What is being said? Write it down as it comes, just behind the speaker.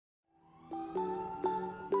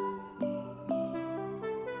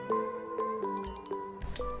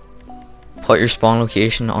Put your spawn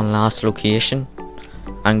location on last location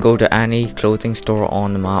and go to any clothing store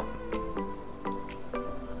on the map.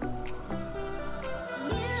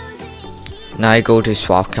 Now go to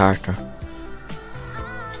swap character.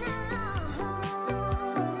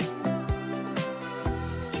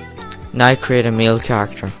 Now create a male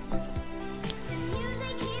character.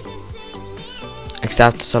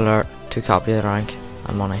 Accept this alert to copy the rank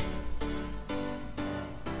and money.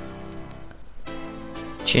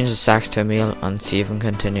 Change the sex to a male and save and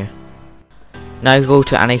continue. Now go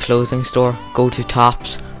to any clothing store, go to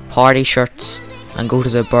tops, party shirts and go to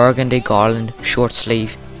the burgundy garland short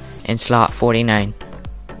sleeve in slot 49.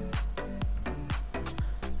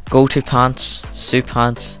 Go to pants, suit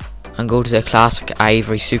pants and go to the classic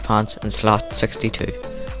ivory suit pants in slot 62.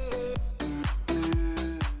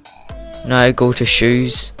 Now go to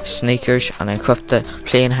shoes, sneakers and equip the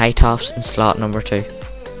plain high tops in slot number 2.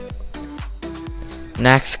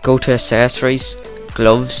 Next go to accessories,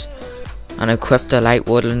 gloves and equip the light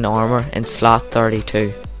woodland armour in slot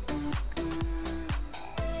 32.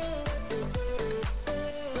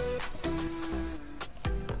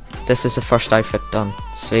 This is the first outfit done,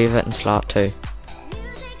 save it in slot 2.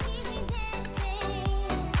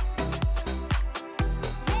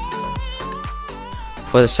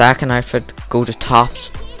 For the second outfit, go to tops,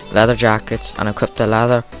 leather jackets and equip the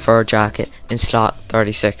leather fur jacket in slot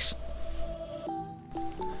 36.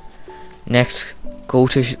 Next, go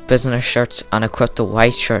to business shirts and equip the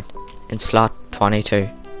white shirt in slot 22.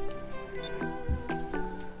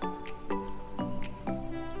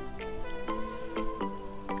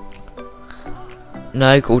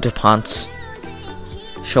 Now go to pants,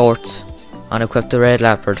 shorts and equip the red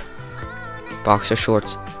leopard boxer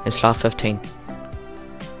shorts in slot 15.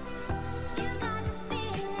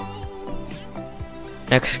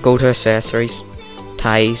 Next go to accessories,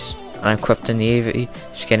 ties and equip the navy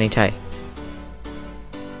skinny tie.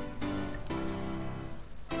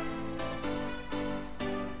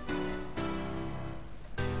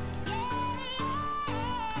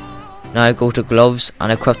 Now go to gloves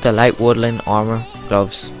and equip the light woodland armour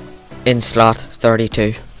gloves in slot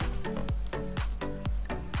 32.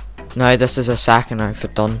 Now this is a second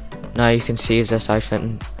outfit done. Now you can save this outfit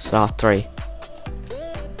in slot 3.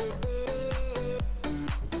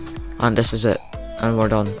 And this is it, and we're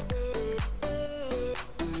done.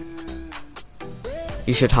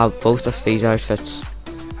 You should have both of these outfits.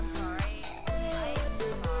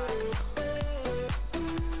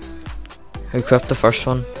 Equip the first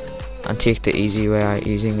one and take the easy way out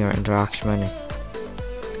using your interaction menu.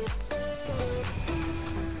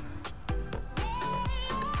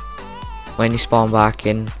 When you spawn back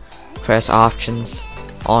in, press options,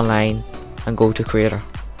 online and go to creator.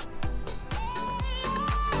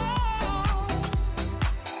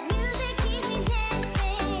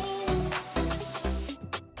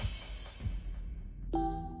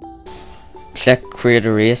 Click create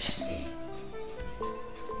a race,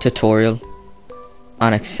 tutorial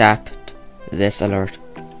and accept this alert.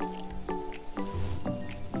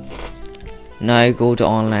 Now go to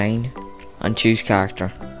online and choose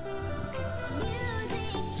character.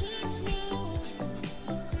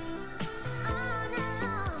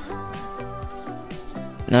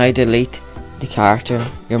 Now delete the character,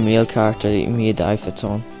 your male character that you made the outfits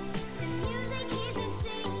on.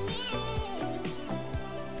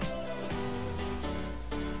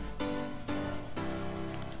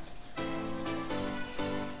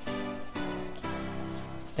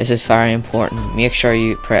 This is very important. Make sure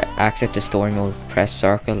you exit the story mode, press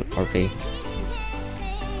circle or B.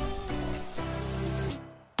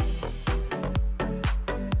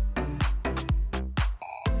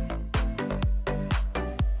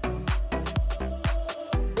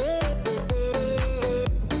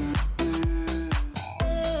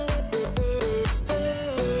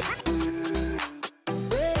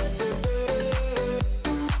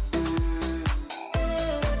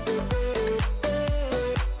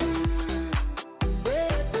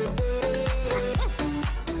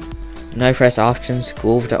 Now press options,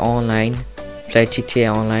 go over to online, play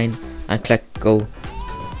GTA Online and click go.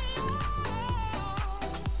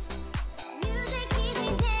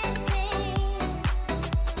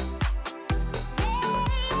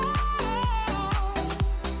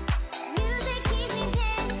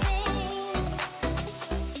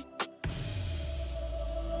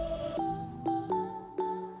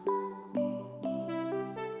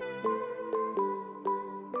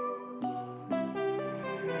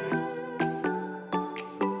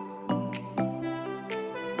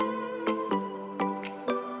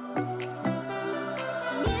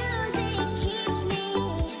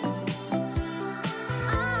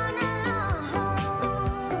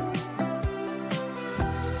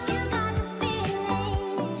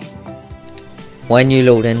 When you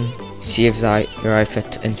load in, save your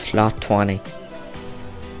outfit in slot 20.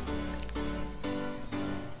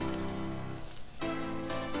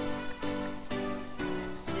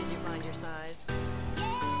 Did you find your size?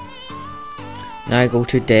 Now go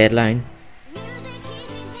to deadline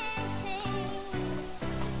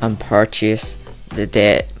and purchase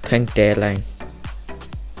the pink deadline.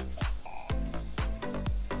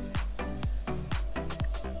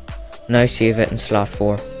 Now save it in slot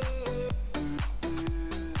 4.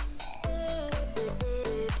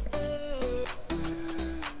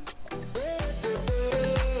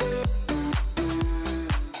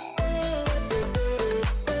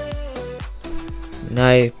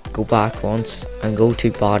 Now go back once and go to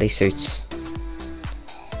bodysuits.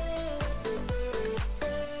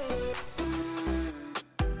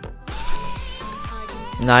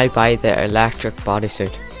 Now buy the electric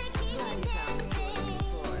bodysuit.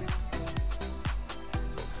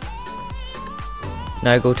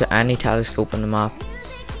 Now go to any telescope on the map.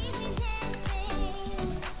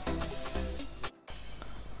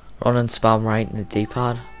 Run and spam right in the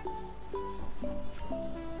D-pad.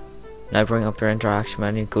 Now bring up your interaction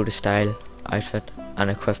menu, go to style, outfit and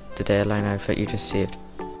equip the deadline outfit you just saved.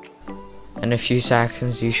 In a few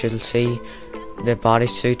seconds you should see the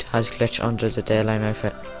bodysuit has glitched under the deadline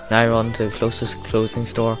outfit. Now run to the closest clothing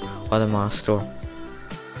store or the mask store.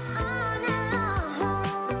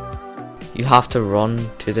 You have to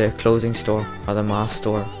run to the clothing store or the mask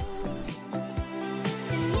store.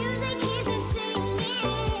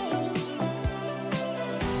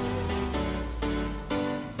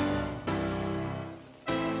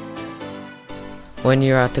 When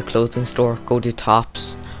you're at the clothing store, go to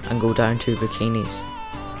tops and go down to bikinis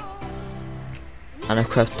and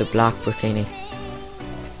equip the black bikini.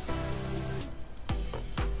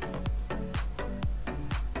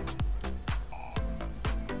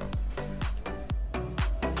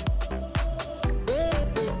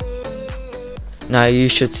 Now you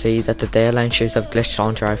should see that the deadline shoes have glitched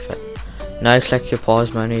onto your outfit. Now click your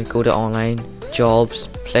pause menu, go to online, jobs,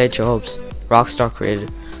 play jobs, Rockstar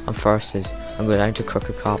created and forces, and go down to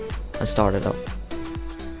Crooked Cop and start it up.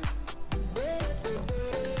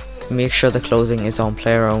 Make sure the clothing is on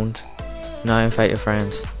player owned. Now invite your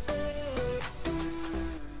friends.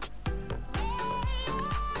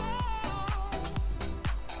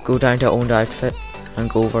 Go down to owned outfit and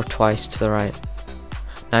go over twice to the right.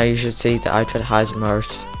 Now you should see the outfit has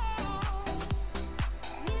merged.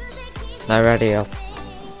 Now ready up.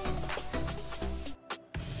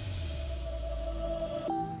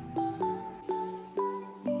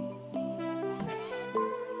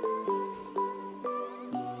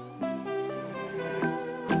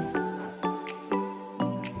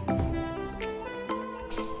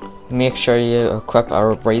 Make sure you equip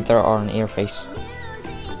a breather or an earpiece.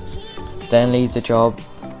 Then leave the job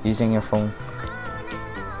using your phone.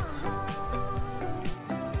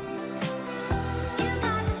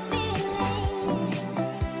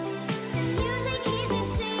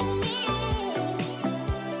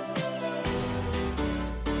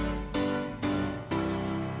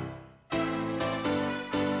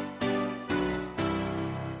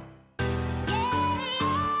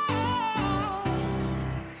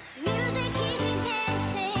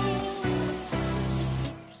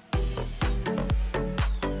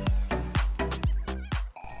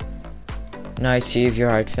 Now save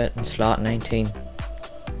your outfit in slot 19.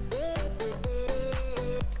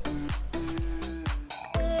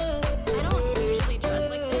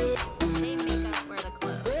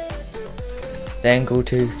 Then go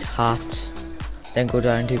to hats, then go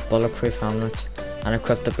down to bulletproof helmets and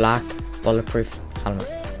equip the black bulletproof helmet.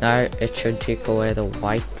 Now it should take away the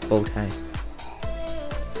white bow tie.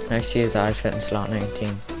 Now save the outfit in slot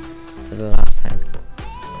 19 for the last time.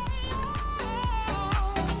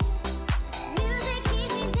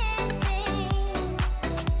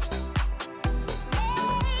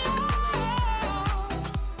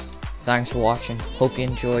 Thanks for watching, hope you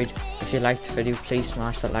enjoyed. If you liked the video please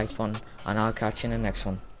smash that like button and I'll catch you in the next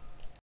one.